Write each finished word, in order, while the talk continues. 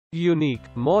Unique,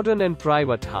 modern and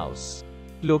private house.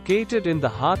 Located in the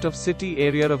heart of city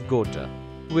area of Gota.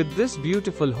 With this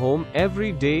beautiful home,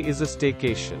 every day is a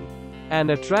staycation. An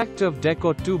attractive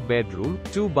decor 2-bedroom,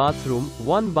 2-bathroom,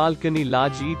 1 balcony,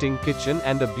 large eating kitchen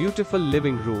and a beautiful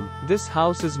living room. This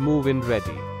house is move-in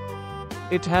ready.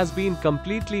 It has been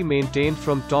completely maintained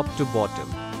from top to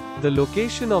bottom. The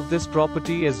location of this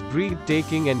property is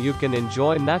breathtaking and you can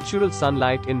enjoy natural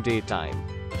sunlight in daytime.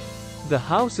 The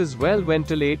house is well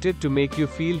ventilated to make you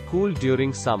feel cool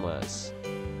during summers.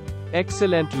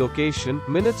 Excellent location,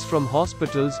 minutes from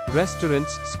hospitals,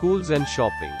 restaurants, schools and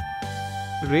shopping.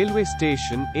 Railway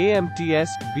station, AMTS,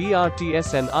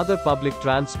 BRTS and other public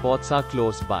transports are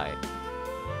close by.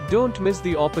 Don't miss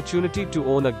the opportunity to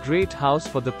own a great house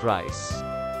for the price.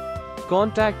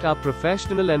 Contact our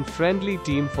professional and friendly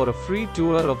team for a free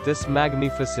tour of this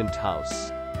magnificent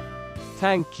house.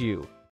 Thank you.